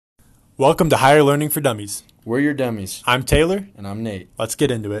Welcome to Higher Learning for Dummies. We're your dummies. I'm Taylor. And I'm Nate. Let's get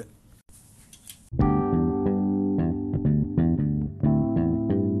into it.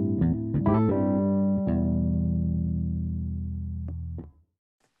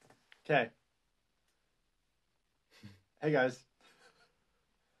 Okay. Hey, guys.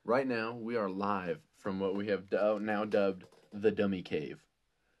 Right now, we are live from what we have now dubbed the Dummy Cave.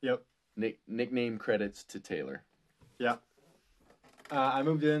 Yep. Nickname credits to Taylor. Yeah. I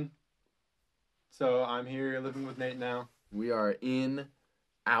moved in, so I'm here living with Nate now. We are in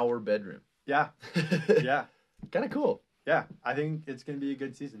our bedroom. Yeah. Yeah. Kind of cool. Yeah. I think it's going to be a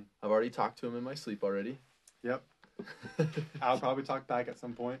good season. I've already talked to him in my sleep already. Yep. I'll probably talk back at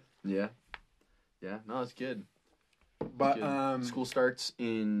some point. Yeah. Yeah. No, it's good. But Good. School starts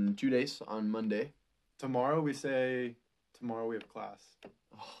in 2 days on Monday. Tomorrow we have class.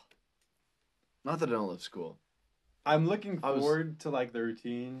 Not that I don't love school. I'm looking forward to like the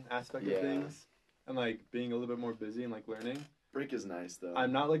routine aspect of things and like being a little bit more busy and like learning. Break is nice though.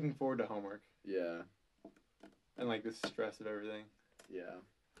 I'm not looking forward to homework. Yeah. And like the stress of everything. Yeah.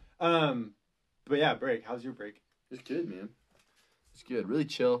 But yeah, break. How's your break? It's good, man. It's good. Really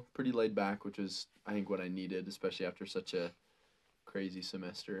chill, pretty laid back, which is, I think, what I needed, especially after such a crazy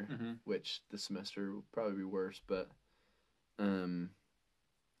semester, which this semester will probably be worse, but that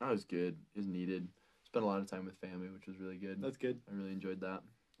was good. It was needed. Spent a lot of time with family, which was really good. That's good. I really enjoyed that.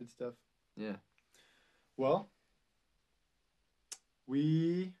 Good stuff. Yeah. Well,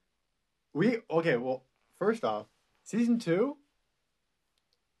 okay, well, first off, season 2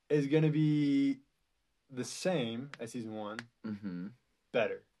 is going to be the same as season 1. Mm-hmm.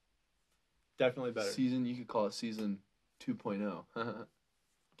 Better. Definitely better. You could call it season 2.0.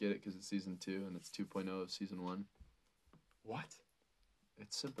 Get it? Because it's season 2 and it's 2.0 of season 1. What?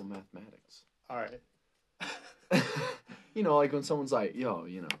 It's simple mathematics. All right. You know, like when someone's like, yo,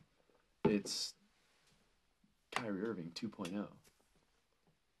 you know, it's Kyrie Irving 2.0. You know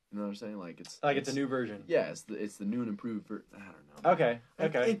what I'm saying? Like it's a new version. Yeah, it's the new and improved version. I don't know.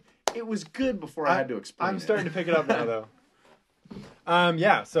 Okay. It was good before I had to explain. I'm starting to pick it up now though.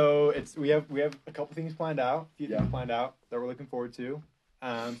 Yeah, so we have a couple things planned out, things planned out that we're looking forward to.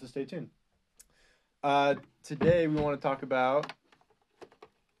 So stay tuned. Today we want to talk about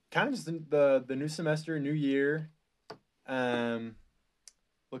kind of just the new semester, new year.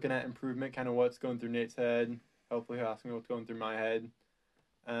 Looking at improvement, kind of what's going through Nate's head. Hopefully he'll ask me what's going through my head.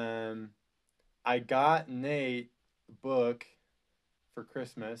 I got Nate the book for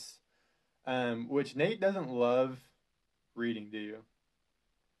Christmas, which Nate doesn't love reading, do you?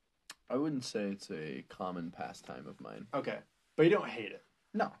 I wouldn't say it's a common pastime of mine. Okay, but you don't hate it?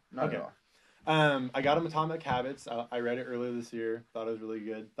 No, not at all. I got him Atomic Habits. I read it earlier this year. Thought it was really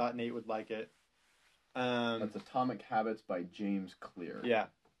good. Thought Nate would like it. That's Atomic Habits by James Clear. Yeah.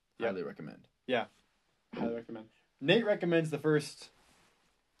 Highly recommend. Yeah. Highly recommend. Nate recommends the first...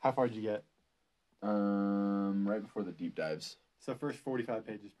 How far did you get? Right before the deep dives. So first 45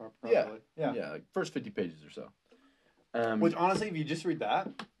 pages, probably. Yeah, like first 50 pages or so. Which, honestly, if you just read that,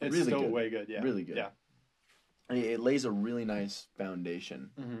 it's really still good. way good. Yeah. Really good. Yeah. It lays a really nice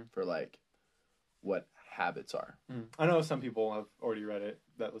foundation for, like, what habits are. I know some people have already read it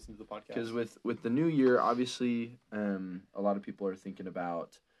that listen to the podcast. Because with the new year, obviously, a lot of people are thinking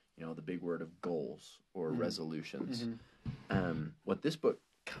about, you know, the big word of goals or resolutions. What this book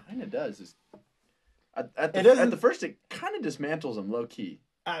kind of does is, at the first, it kind of dismantles them low key.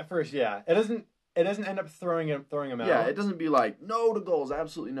 At first, yeah, it doesn't end up throwing them out. Yeah, it doesn't be like no to goals,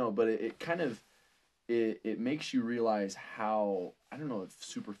 absolutely no. But it kind of it makes you realize how, I don't know if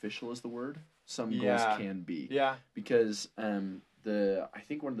superficial is the word, some goals can be. Yeah, because I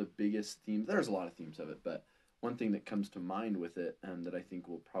think one of the biggest themes, there's a lot of themes of it, but one thing that comes to mind with it that I think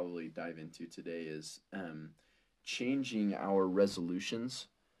we'll probably dive into today is changing our resolutions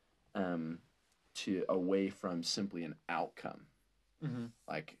to away from simply an outcome.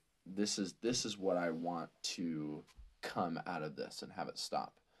 Like this is what I want to come out of this and have it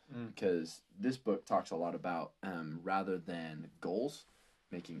stop. Because this book talks a lot about rather than goals,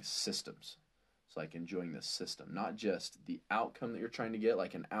 making systems. It's like enjoying the system, not just the outcome that you're trying to get.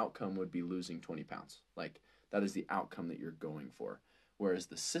 Like an outcome would be losing 20 pounds. Like that is the outcome that you're going for. Whereas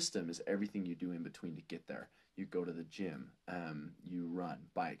the system is everything you do in between to get there. You go to the gym, you run,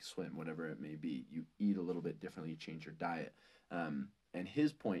 bike, swim, whatever it may be. You eat a little bit differently, you change your diet. And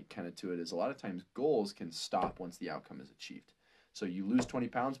his point kind of to it is a lot of times goals can stop once the outcome is achieved. So you lose 20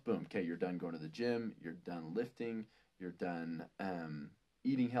 pounds, boom, okay, you're done going to the gym, you're done lifting, you're done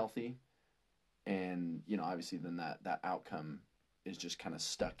eating healthy. And, you know, obviously then that outcome is just kind of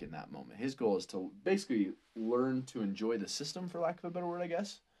stuck in that moment. His goal is to basically learn to enjoy the system, for lack of a better word, I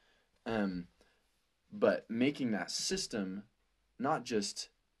guess, But making that system not just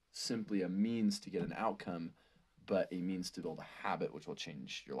simply a means to get an outcome, but a means to build a habit which will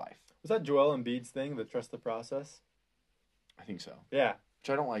change your life. Was that Joel Embiid's thing, the trust the process? I think so. Yeah. Which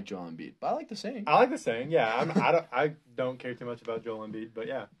I don't like Joel Embiid, but I like the saying. I like the saying. Yeah. I don't care too much about Joel Embiid, but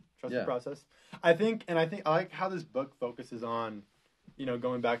yeah, trust the process. I think I like how this book focuses on,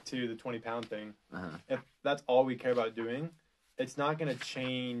 going back to the 20-pound thing. If that's all we care about doing, it's not going to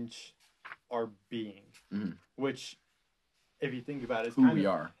change our being, which, if you think about it, is who we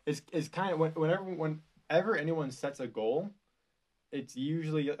are. Is kind of whenever anyone sets a goal, it's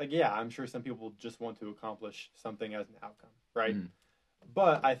usually like, yeah, I'm sure some people just want to accomplish something as an outcome, right?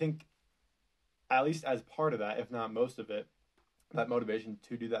 But I think, at least as part of that, if not most of it, that motivation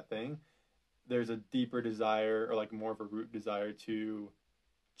to do that thing, there's a deeper desire, or like more of a root desire to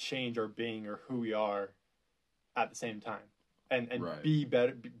change our being or who we are at the same time, and be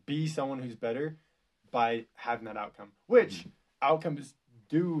better, be someone who's better by having that outcome, which outcomes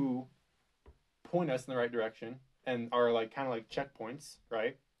do point us in the right direction and are like kind of like checkpoints,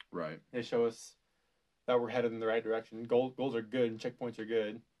 right? They show us that we're headed in the right direction. Goals are good and checkpoints are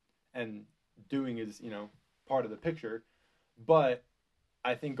good, and doing is part of the picture. But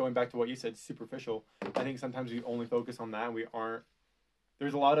I think, going back to what you said, superficial, I think sometimes we only focus on that.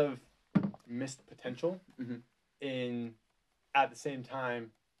 There's a lot of missed potential in, at the same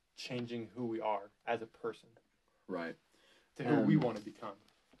time, changing who we are as a person. Right. To who we want to become.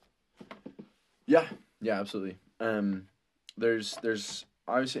 Yeah, absolutely. There's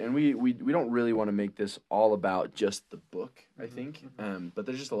obviously, and we don't really want to make this all about just the book, I think. But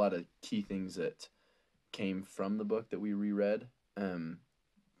there's just a lot of key things that came from the book that we reread,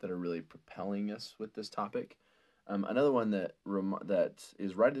 that are really propelling us with this topic. Another one that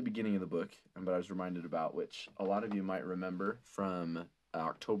is right at the beginning of the book, but I was reminded about, which a lot of you might remember from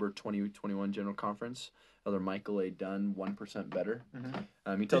October 2021 General Conference. Elder Michael A. Dunn, 1% Better.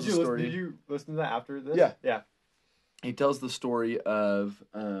 He tells the story. Did you listen to that after this? Yeah. He tells the story of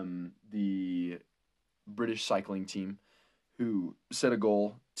the British cycling team who set a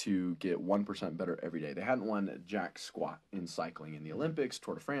goal to get 1% better every day. They hadn't won jack squat in cycling in the Olympics,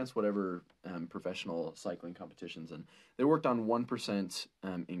 Tour de France, whatever professional cycling competitions, and they worked on 1%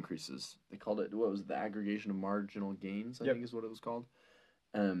 increases. They called it, what was it, the aggregation of marginal gains, I think is what it was called.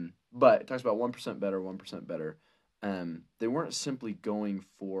 But it talks about 1% better, 1% better. They weren't simply going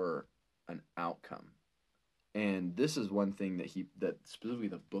for an outcome. And this is one thing that specifically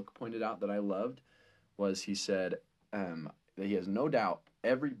the book pointed out that I loved, was he said that he has no doubt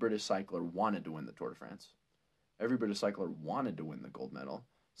every British cycler wanted to win the Tour de France. Every British cycler wanted to win the gold medal.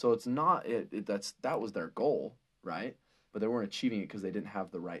 So it's not that was their goal, right? But they weren't achieving it because they didn't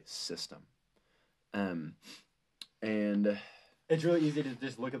have the right system. And it's really easy to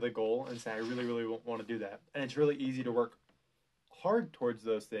just look at the goal and say, I really, really want to do that. And it's really easy to work hard towards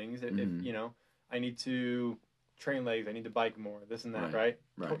those things. If I need to train legs, I need to bike more, this and that, right?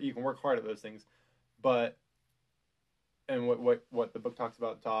 You can work hard at those things. But, and what the book talks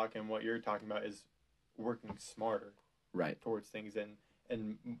about, and what you're talking about, is working smarter towards things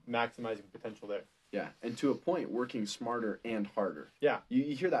and maximizing potential there. Yeah, and to a point, working smarter and harder. Yeah.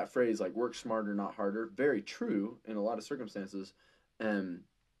 You hear that phrase, like, work smarter, not harder. Very true in a lot of circumstances.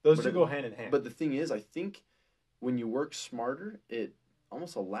 Those two go hand in hand. But the thing is, I think when you work smarter, it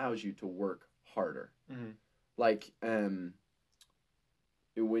almost allows you to work harder. Like, when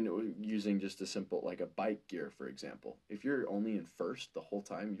using just a simple, like a bike gear, for example. If you're only in first the whole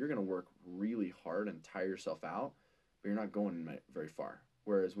time, you're going to work really hard and tire yourself out, but you're not going very far.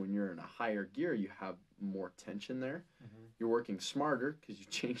 Whereas when you're in a higher gear, you have more tension there. You're working smarter because you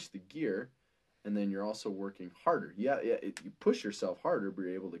change the gear, and then you're also working harder. You push yourself harder, but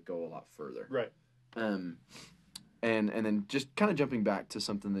you're able to go a lot further. Right. And then just kind of jumping back to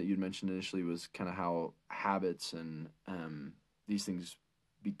something that you'd mentioned initially was kind of how habits and these things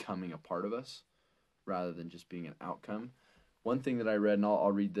becoming a part of us rather than just being an outcome. One thing that I read, and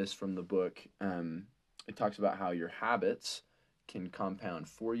I'll read this from the book, it talks about how your habits can compound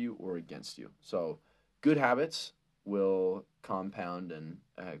for you or against you. So good habits will compound and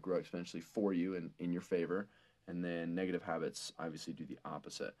grow exponentially for you and in your favor. And then negative habits obviously do the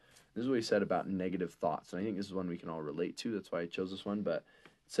opposite. This is what he said about negative thoughts. And I think this is one we can all relate to. That's why I chose this one. But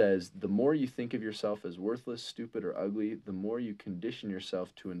it says, the more you think of yourself as worthless, stupid, or ugly, the more you condition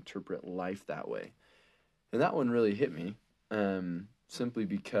yourself to interpret life that way. And that one really hit me, simply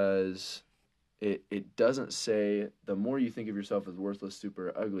because it doesn't say the more you think of yourself as worthless, stupid,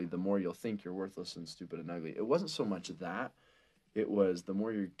 or ugly, the more you'll think you're worthless and stupid and ugly. It wasn't so much that. It was the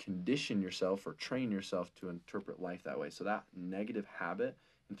more you condition yourself or train yourself to interpret life that way. So that negative habit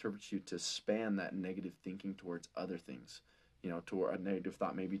interprets you to span that negative thinking towards other things, toward a negative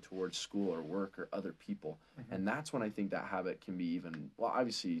thought maybe towards school or work or other people. Mm-hmm. And that's when I think that habit can be even, well,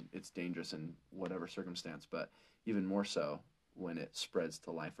 obviously it's dangerous in whatever circumstance, but even more so when it spreads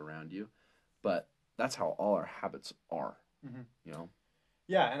to life around you. But that's how all our habits are, mm-hmm.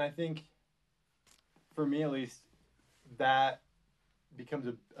 Yeah, and I think, for me at least, that becomes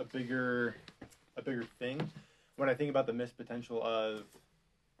a bigger thing when I think about the missed potential of,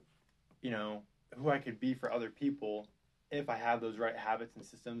 who I could be for other people if I have those right habits and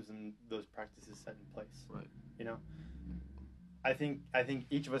systems and those practices set in place. Right. I think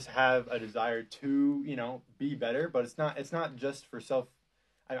each of us have a desire to, be better, but it's not just for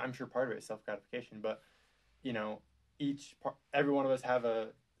I'm sure part of it is self gratification, but every one of us have a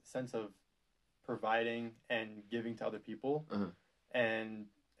sense of providing and giving to other people, and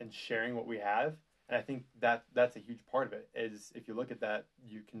sharing what we have. And I think that's a huge part of it. Is if you look at that,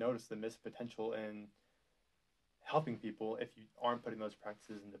 you can notice the missed potential in helping people if you aren't putting those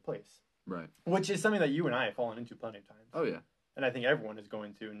practices into place. Right. Which is something that you and I have fallen into plenty of times. Oh yeah. And I think everyone is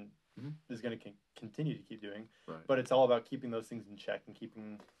going to and is going to continue to keep doing. Right. But it's all about keeping those things in check and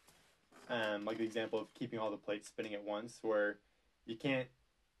keeping, like the example of keeping all the plates spinning at once, where you can't,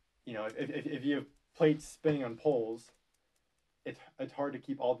 if you have plates spinning on poles, it's hard to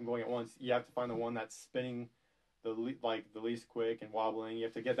keep all of them going at once. You have to find the one that's spinning the least quick and wobbling. You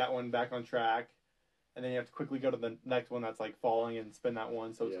have to get that one back on track, and then you have to quickly go to the next one that's like falling and spin that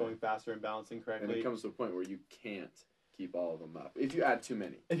one so it's going faster and balancing correctly. And it comes to a point where you can't keep all of them up if you add too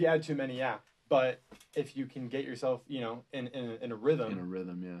many. Yeah. But if you can get yourself, in a rhythm. In a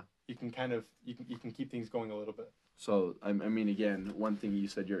rhythm, yeah. You can you can keep things going a little bit. So I mean, again, one thing you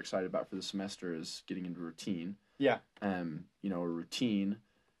said you're excited about for the semester is getting into routine. Yeah. A routine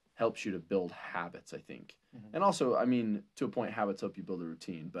helps you to build habits, I think. Mm-hmm. And also, I mean, to a point, habits help you build a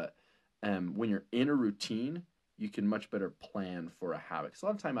routine. But when you're in a routine, you can much better plan for a habit. Because a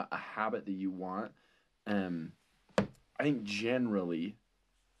lot of time, a habit that you want, I think generally,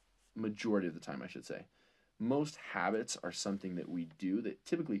 majority of the time, I should say, most habits are something that we do that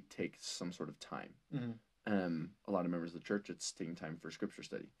typically takes some sort of time. Mm-hmm. A lot of members of the church, it's taking time for scripture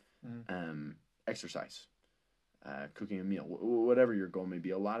study, exercise, cooking a meal, whatever your goal may be.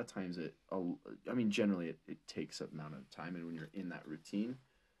 A lot of times generally it takes an amount of time. And when you're in that routine,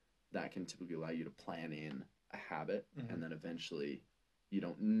 that can typically allow you to plan in a habit. And then eventually you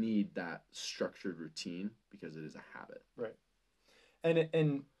don't need that structured routine because it is a habit. Right.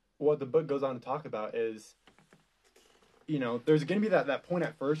 And what the book goes on to talk about is, there's going to be that point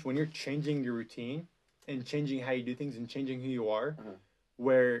at first when you're changing your routine and changing how you do things and changing who you are,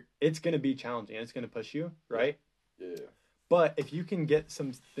 where it's going to be challenging and it's going to push you, right? Yeah. But if you can get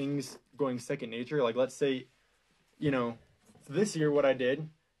some things going second nature, like let's say, this year what I did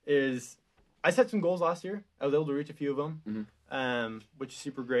is I set some goals last year. I was able to reach a few of them, which is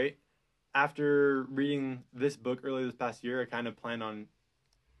super great. After reading this book earlier this past year, I kind of planned on,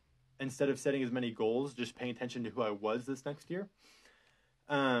 instead of setting as many goals, just paying attention to who I was this next year.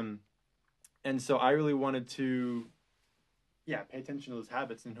 And so I really wanted to, pay attention to those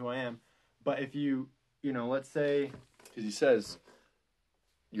habits and who I am. But if let's say... Because he says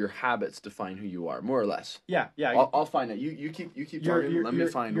your habits define who you are, more or less. Yeah. I'll find it. You keep talking. Let me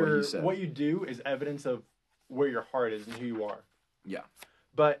find what he said. What you do is evidence of where your heart is and who you are. Yeah.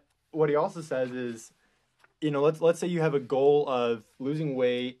 But what he also says is, let's say you have a goal of losing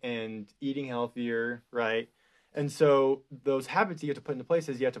weight and eating healthier, right? And so those habits you have to put into place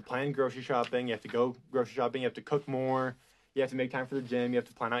is you have to plan grocery shopping, you have to go grocery shopping, you have to cook more, you have to make time for the gym, you have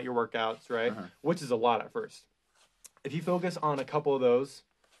to plan out your workouts, right? Which is a lot at first. If you focus on a couple of those,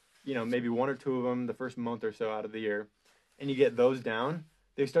 maybe one or two of them the first month or so out of the year, and you get those down,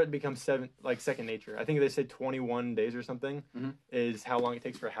 they start to become second nature. I think they say 21 days or something is how long it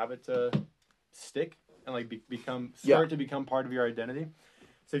takes for a habit to stick and start to become part of your identity.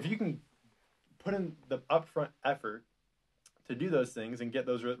 So if you can put in the upfront effort to do those things and get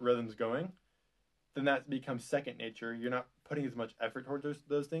those rhythms going, then that becomes second nature. You're not putting as much effort towards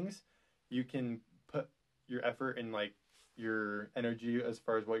those things. You can put your effort and your energy as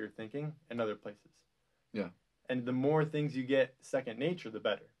far as what you're thinking in other places. Yeah. And the more things you get second nature, the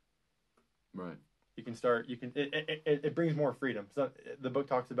better. Right. You can start. It brings more freedom. So the book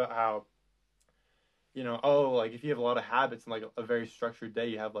talks about how, if you have a lot of habits and a very structured day,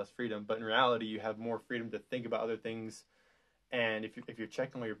 you have less freedom. But in reality, you have more freedom to think about other things. And if you're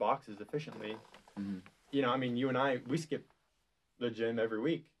checking all your boxes efficiently, you and I, we skip the gym every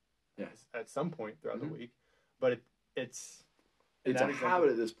week. Yes. At some point throughout the week, but it's a habit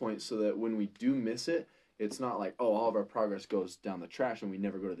at this point, so that when we do miss it, It's not like, oh, all of our progress goes down the trash and we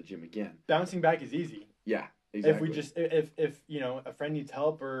never go to the gym again. Bouncing back is easy. Yeah, exactly. If a friend needs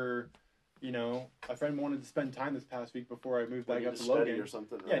help, or a friend wanted to spend time this past week before I moved back up to Logan or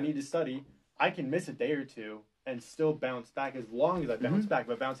something. Right? Yeah, I need to study. I can miss a day or two and still bounce back as long as I bounce back.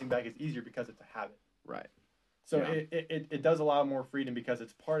 But bouncing back is easier because it's a habit. Right. So it does allow more freedom because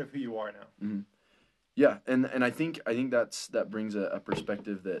it's part of who you are now. Mm-hmm. Yeah, and I think that brings a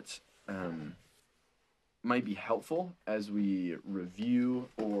perspective that might be helpful as we review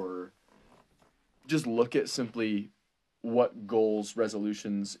or just look at simply what goals,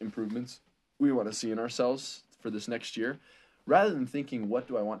 resolutions, improvements we want to see in ourselves for this next year, rather than thinking what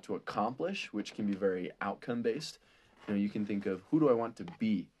do I want to accomplish, which can be very outcome based. You can think of who do I want to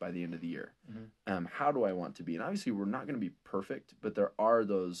be by the end of the year. How do I want to be? And obviously we're not going to be perfect, but there are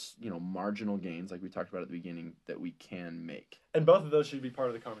those marginal gains like we talked about at the beginning that we can make. And both of those should be part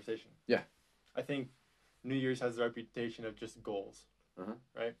of the conversation. Yeah, I think New Year's has the reputation of just goals,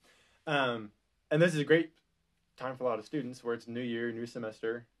 right? And this is a great time for a lot of students where it's new year, new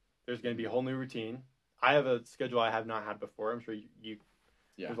semester. There's going to be a whole new routine. I have a schedule I have not had before. I'm sure you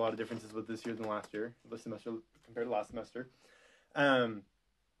there's a lot of differences with this year than last year, this semester compared to last semester.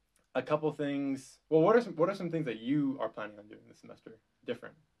 A couple things. Well, what are some things that you are planning on doing this semester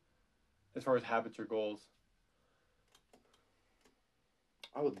different, as far as habits or goals?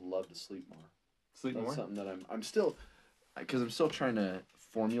 I would love to sleep more. Sleep more. That's something that I'm still, because I'm still trying to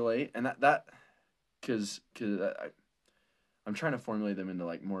formulate, and that because I'm trying to formulate them into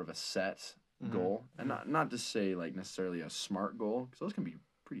like more of a set goal, and not to say like necessarily a SMART goal, because those can be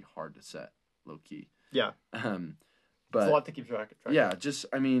pretty hard to set, low key. Yeah. But it's a lot to keep track of. Yeah, just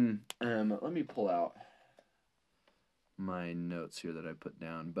let me pull out my notes here that I put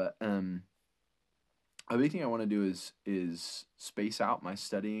down. But a big thing I want to do is space out my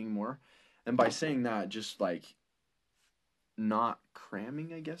studying more, and by saying that, just like not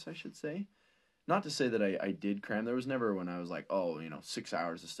cramming, I guess I should say. Not to say that I did cram. There was never when I was like, 6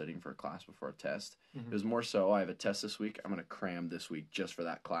 hours of studying for a class before a test. It was more so, I have a test this week. I'm going to cram this week just for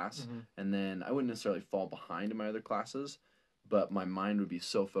that class. And then I wouldn't necessarily fall behind in my other classes, but my mind would be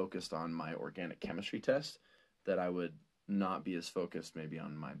so focused on my organic chemistry test that I would not be as focused maybe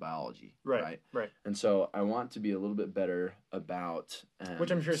on my biology. Right. And so I want to be a little bit better about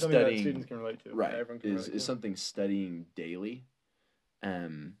which I'm sure something that students can relate to. Right. Is something studying daily. What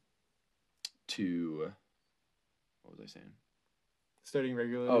was I saying? Studying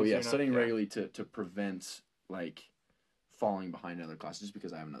regularly. Oh yeah, studying regularly to prevent like falling behind in other classes just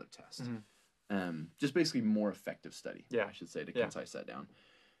because I have another test. Just basically more effective study. Yeah, I should say to concise that down.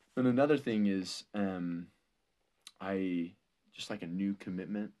 And another thing is, I just like a new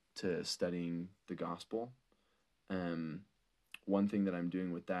commitment to studying the gospel. One thing that I'm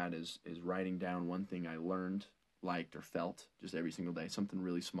doing with that is writing down one thing I learned, liked, or felt just every single day, something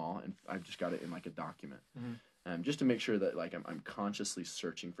really small, and I've just got it in like a document, just to make sure that like I'm consciously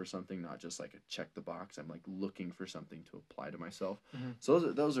searching for something, not just like a check the box. I'm like looking for something to apply to myself. So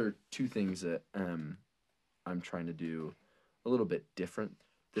those are two things that I'm trying to do a little bit different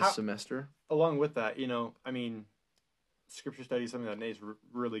this semester. Along with that, scripture study is something that Nate's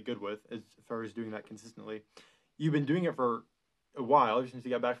really good with as far as doing that consistently. You've been doing it for a while, ever since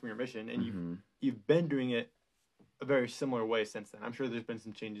you got back from your mission, and you've been doing it a very similar way since then. I'm sure there's been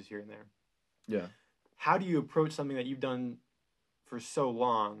some changes here and there. Yeah. How do you approach something that you've done for so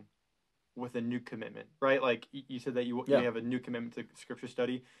long with a new commitment, right? Like you said that you have a new commitment to scripture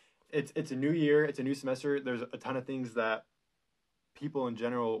study. It's a new year. It's a new semester. There's a ton of things that people in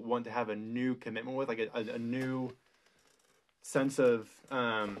general want to have a new commitment with, like a new sense of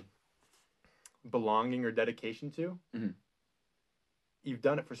belonging or dedication to. You've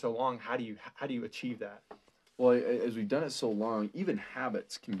done it for so long. How do you achieve that? Well, as we've done it so long, even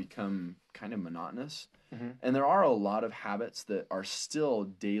habits can become kind of monotonous. And there are a lot of habits that are still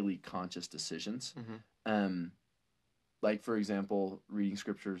daily conscious decisions. Like, for example, reading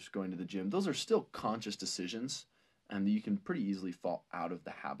scriptures, going to the gym. Those are still conscious decisions that you can pretty easily fall out of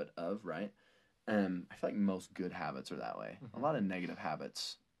the habit of, right? I feel like most good habits are that way. A lot of negative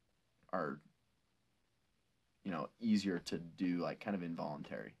habits are, easier to do, like kind of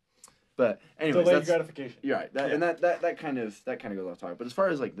involuntary. But anyways, delayed gratification. You're right. That kind of goes off topic. But as far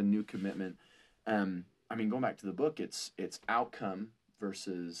as like the new commitment, going back to the book, it's outcome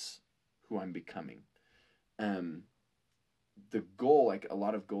versus who I'm becoming. The goal, like a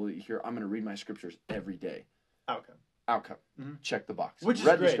lot of goal that you hear, I'm going to read my scriptures every day. Outcome. Check the box. Which is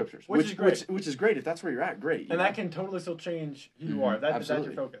great. The scriptures. Which is great. If that's where you're at, great. And that can totally still change who you are. That's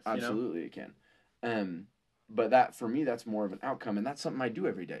your focus. Absolutely, it can. but that for me, that's more of an outcome, and that's something I do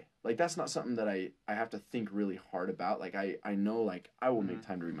every day. Like that's not something that I have to think really hard about. Like I know like I will make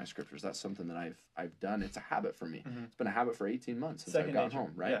time to read my scriptures. That's something that I've done. It's a habit for me. It's been a habit for 18 months since I've gotten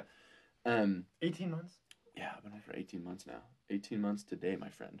home, right? Yeah. 18 months? Yeah, I've been home for 18 months now. 18 months today, my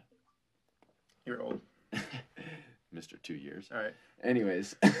friend. You're old. Mr. 2 years. All right.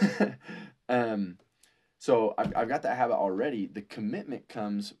 Anyways, so I've got that habit already. The commitment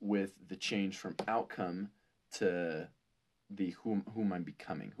comes with the change from outcome to the whom I'm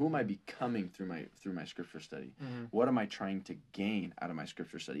becoming. Who am I becoming through my scripture study? What am I trying to gain out of my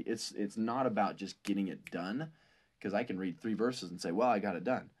scripture study? It's not about just getting it done, because I can read 3 verses and say, well, I got it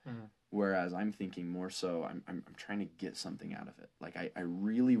done. Whereas I'm thinking more so, I'm trying to get something out of it. Like I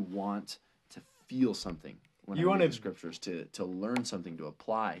really want to feel something when I read the scriptures, to learn something, to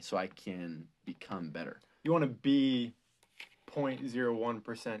apply, so I can become better. You want to be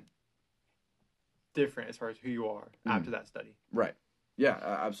 0.01% different as far as who you are after that study. Right. Yeah,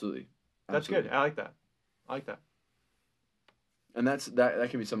 absolutely. That's good. I like that. And that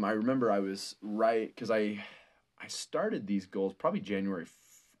can be something. I remember I was right, because I started these goals probably January.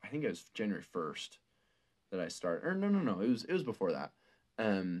 I think it was January 1st that I started. Or no. It was before that.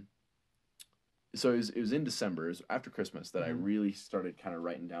 So it was in December. It was after Christmas that I really started kind of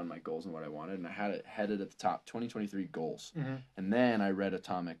writing down my goals and what I wanted, and I had it headed at the top, 2023 goals. And then I read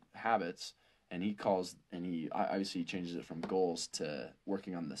Atomic Habits, and he obviously changes it from goals to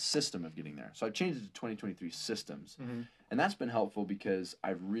working on the system of getting there. So I changed it to 2023 systems. And that's been helpful, because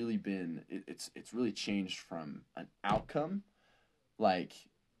I've really been, it's really changed from an outcome, like,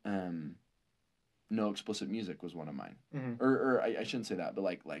 no explicit music was one of mine. Or I shouldn't say that, but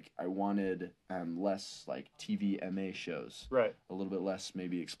like I wanted less like TV MA shows. Right. A little bit less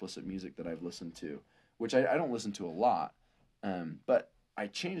maybe explicit music that I've listened to, which I don't listen to a lot. But I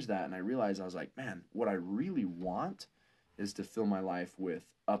changed that, and I realized, I was like, man, what I really want is to fill my life with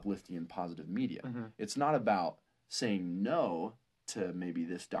uplifting and positive media. It's not about saying no to maybe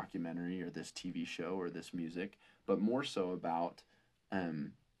this documentary or this TV show or this music, but more so about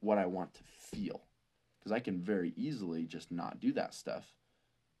what I want to feel. Because I can very easily just not do that stuff.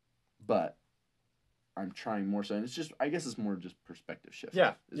 But I'm trying more so. And it's just, I guess it's more just perspective shift.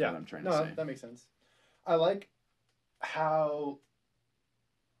 Yeah. Is what I'm trying to say. That makes sense. I like how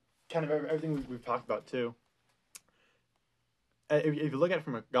kind of everything we've talked about too. If you look at it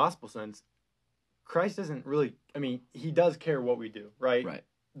from a gospel sense, Christ doesn't really, I mean, he does care what we do, right? Right.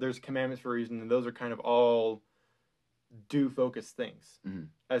 There's commandments for a reason, and those are kind of all do-focused things.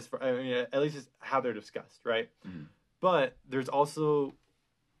 As for, I mean, at least it's how they're discussed, right? But there's also,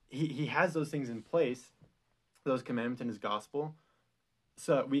 he has those things in place, those commandments in his gospel,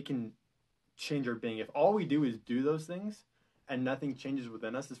 so that we can change our being. If all we do is do those things, and nothing changes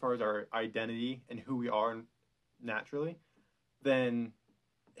within us as far as our identity and who we are naturally, then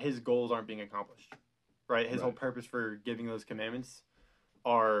his goals aren't being accomplished, right? His whole purpose for giving those commandments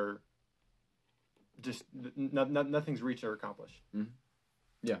are just nothing's reached or accomplished.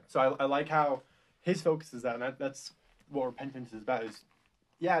 Yeah. So I like how his focus is that, and that's what repentance is about. Is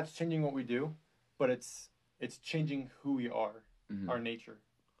it's changing what we do, but it's changing who we are, our nature.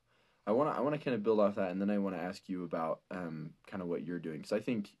 I want to kind of build off that, and then I want to ask you about kind of what you're doing, because I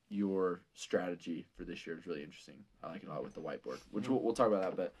think your strategy for this year is really interesting. I like it a lot with the whiteboard, which we'll talk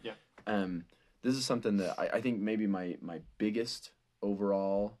about that. But this is something that I think maybe my biggest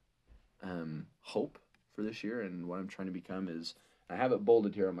overall hope for this year, and what I'm trying to become is, I have it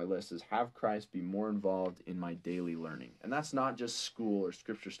bolded here on my list, is have Christ be more involved in my daily learning. And that's not just school or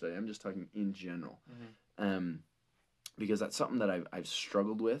scripture study. I'm just talking in general. Because that's something that I've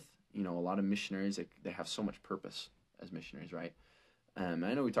struggled with. You know, a lot of missionaries, they have so much purpose as missionaries, right? I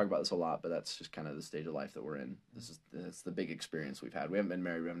know we talk about this a lot, but that's just kind of the stage of life that we're in. That's the big experience we've had. We haven't been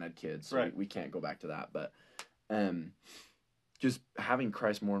married, we haven't had kids, so we can't go back to that. But just having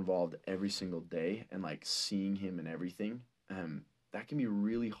Christ more involved every single day, and like seeing him in everything, that can be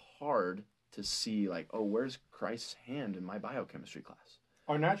really hard to see, like, oh, where's Christ's hand in my biochemistry class?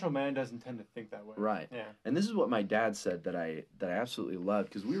 Our natural man doesn't tend to think that way. Right. Yeah. And this is what my dad said that I absolutely loved,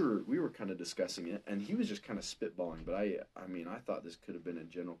 because we were kind of discussing it, and he was just kind of spitballing. But I thought this could have been a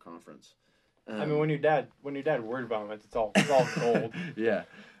general conference. I mean, when your dad word vomits, it's all gold. Yeah.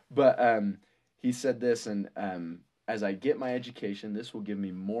 But he said this, and as I get my education, this will give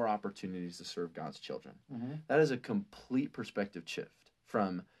me more opportunities to serve God's children. That is a complete perspective shift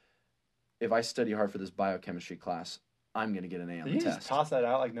from, if I study hard for this biochemistry class, I'm going to get an A on the test. Just toss that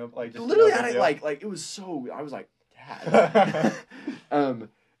out just literally had it like it was so, I was like, Dad.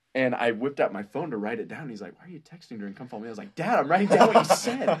 And I whipped out my phone to write it down. He's like, why are you texting during Come Follow Me? I was like, Dad, I'm writing down what you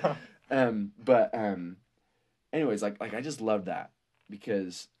said. anyways, like I just love that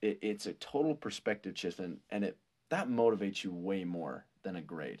because it's a total perspective shift, and that motivates you way more than a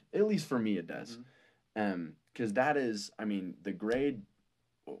grade. At least for me, it does. Because that is, I mean, the grade.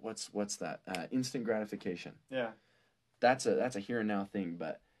 What's that? Instant gratification. Yeah. That's a here and now thing.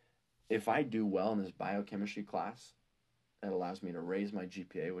 But if I do well in this biochemistry class, it allows me to raise my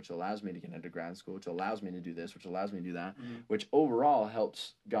GPA, which allows me to get into grad school, which allows me to do this, which allows me to do that, which overall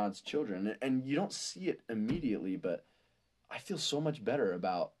helps God's children. And you don't see it immediately, but I feel so much better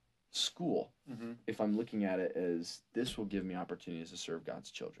about school if I'm looking at it as this will give me opportunities to serve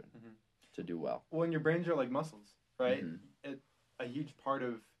God's children, to do well. Well, and your brains are like muscles, right? A huge part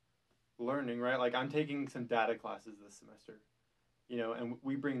of learning, right? Like I'm taking some data classes this semester, and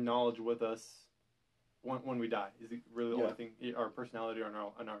we bring knowledge with us when we die. Is really the only thing, our personality or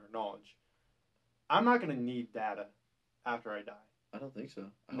our knowledge. I'm not going to need data after I die. I don't think so.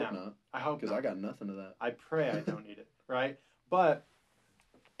 I hope not. I hope because I got nothing of that. I pray I don't need it, right? But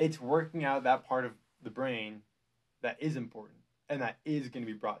it's working out that part of the brain that is important and that is going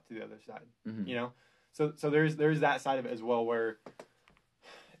to be brought to the other side. So there's that side of it as well, where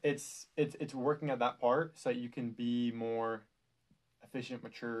it's working at that part so that you can be more efficient,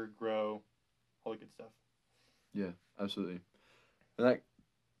 mature, grow, all the good stuff. Yeah, absolutely. And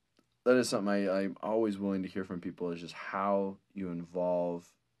that is something I'm always willing to hear from people, is just how you involve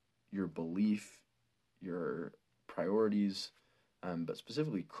your belief, your priorities, but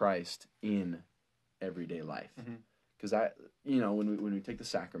specifically Christ in everyday life. Because when we take the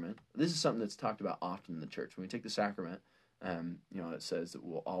sacrament, this is something that's talked about often in the church. When we take the sacrament, it says that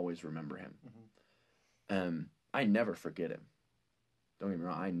we'll always remember him. I never forget him. Don't get me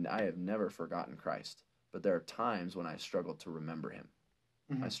wrong. I have never forgotten Christ, but there are times when I struggle to remember him.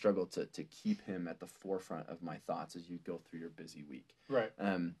 I struggle to keep him at the forefront of my thoughts as you go through your busy week. Right.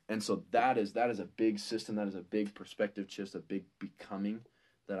 And so that is a big system. That is a big perspective shift, a big becoming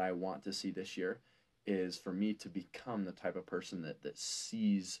that I want to see this year, is for me to become the type of person that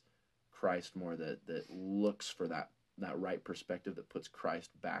sees Christ more, that looks for that right perspective, that puts Christ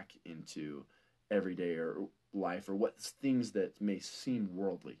back into everyday or life, or what things that may seem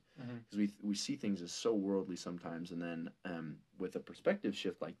worldly, because we see things as so worldly sometimes, and then with a perspective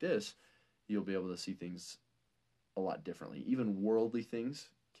shift like this, you'll be able to see things a lot differently. Even worldly things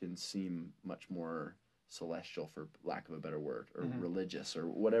can seem much more celestial, for lack of a better word, or religious, or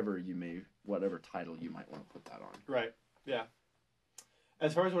whatever title you might want to put that on. Right. Yeah.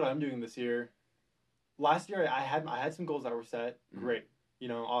 As far as what I'm doing this year, last year I had some goals that were set. Great.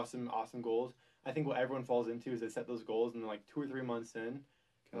 Awesome goals. I think what everyone falls into is they set those goals, and then like 2 or 3 months in,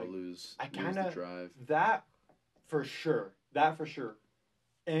 lose the drive. That for sure.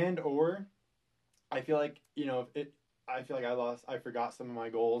 And or I feel like, I forgot some of my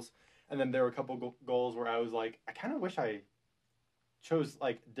goals, and then there were a couple goals where I was like, I kind of wish I chose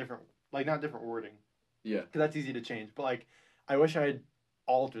not different wording. Yeah. Because that's easy to change, but like I wish I had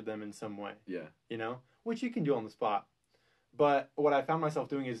altered them in some way. Yeah. Which you can do on the spot. But what I found myself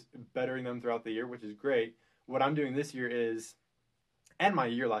doing is bettering them throughout the year, which is great. What I'm doing this year is, and my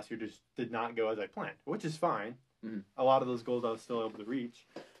year last year just did not go as I planned, which is fine. A lot of those goals I was still able to reach.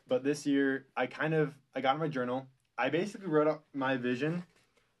 But this year, I got in my journal. I basically wrote out my vision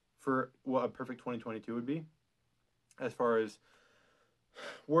for what a perfect 2022 would be, as far as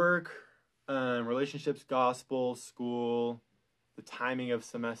work, relationships, gospel, school, the timing of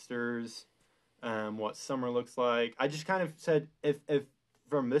semesters, what summer looks like. I just kind of said, if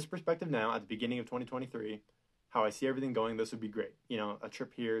from this perspective now, at the beginning of 2023, how I see everything going, this would be great. A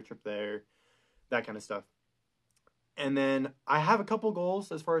trip here, a trip there, that kind of stuff. And then I have a couple goals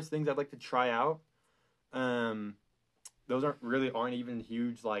as far as things I'd like to try out. Those aren't even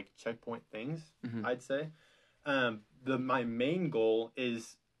huge like checkpoint things, I'd say. My main goal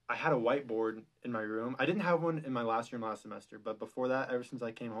is, I had a whiteboard in my room. I didn't have one in my last semester, but before that, ever since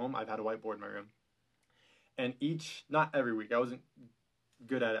I came home, I've had a whiteboard in my room. And not every week, I wasn't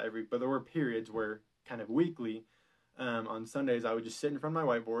good at it every week, but there were periods where kind of weekly, on Sundays, I would just sit in front of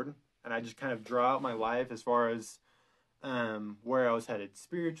my whiteboard and I just kind of draw out my life as far as where I was headed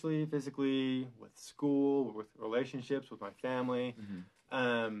spiritually, physically, with school, with relationships, with my family,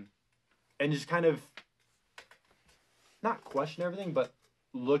 and just kind of not question everything, but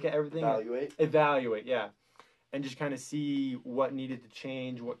look at everything. Evaluate, yeah. And just kind of see what needed to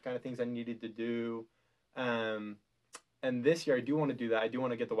change, what kind of things I needed to do. And this year I do want to do that. I do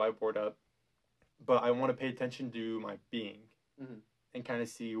want to get the whiteboard up, but I want to pay attention to my being and kind of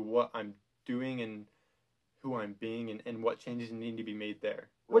see what I'm doing and who I'm being and what changes need to be made there.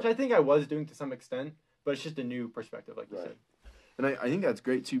 Right. Which I think I was doing to some extent, but it's just a new perspective, like you said. And I think that's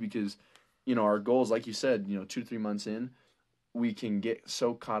great too, because our goals, like you said, 2 to 3 months in, we can get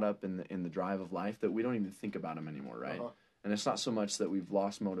so caught up in the drive of life that we don't even think about them anymore, right? Uh-huh. And it's not so much that we've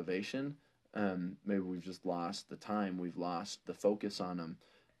lost motivation. Maybe we've just lost the time. We've lost the focus on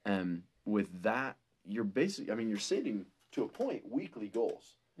them. With that, you're you're setting, to a point, weekly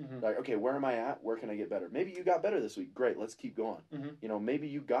goals. Mm-hmm. Like, okay, where am I at? Where can I get better? Maybe you got better this week. Great, let's keep going. Mm-hmm. Maybe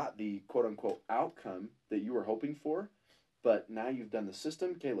you got the quote-unquote outcome that you were hoping for, but now you've done the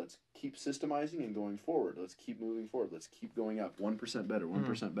system. Okay, let's keep systemizing and going forward. Let's keep moving forward. Let's keep going up. 1% better,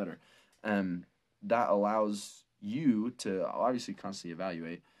 1% better. That allows you to obviously constantly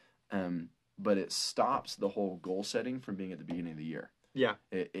evaluate, but it stops the whole goal setting from being at the beginning of the year. Yeah.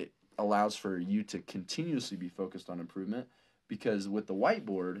 It allows for you to continuously be focused on improvement, because with the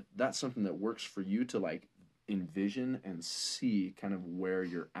whiteboard, that's something that works for you to like envision and see kind of where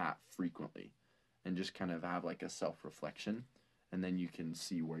you're at frequently, and just kind of have like a self-reflection, and then you can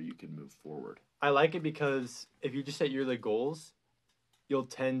see where you can move forward. I like it because if you just set yearly goals, you'll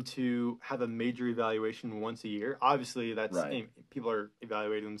tend to have a major evaluation once a year. Obviously, that's Right. People are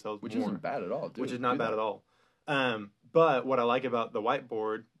evaluating themselves Which more, isn't bad at all. which is not bad at all. But what I like about the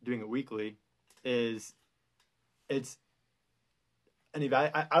whiteboard, doing it weekly, is it's an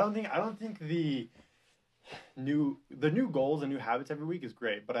I don't think the new goals and new habits every week is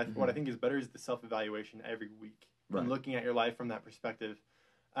great, but what I think is better is the self-evaluation every week, Right. and looking at your life from that perspective.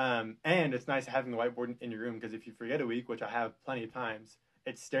 And it's nice having the whiteboard in your room, because if you forget a week, which I have plenty of times,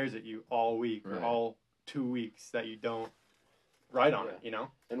 it stares at you all week or Right. all 2 weeks that you don't write on it,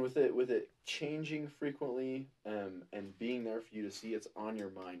 And with it changing frequently, and being there for you to see, it's on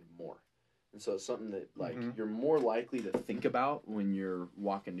your mind more. And so it's something that like you're more likely to think about when you're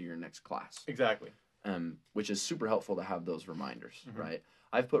walking to your next class. Exactly. Which is super helpful to have those reminders, right?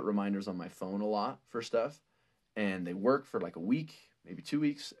 I've put reminders on my phone a lot for stuff, and they work for like a week, maybe 2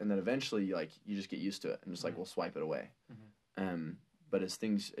 weeks, and then eventually you just get used to it and just like we'll swipe it away. But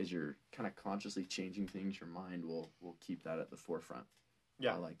as you're kind of consciously changing things, your mind will keep that at the forefront.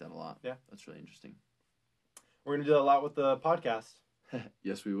 Yeah, I like that a lot. Yeah, that's really interesting. We're gonna do that a lot with the podcast.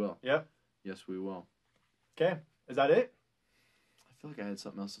 Yes, we will. Yep. Yes, we will. Okay, is that it? I feel like I had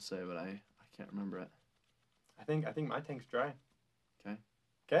something else to say, but I can't remember it. I think my tank's dry.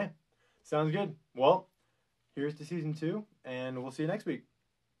 Okay. Sounds good. Well, here's to season 2, and we'll see you next week.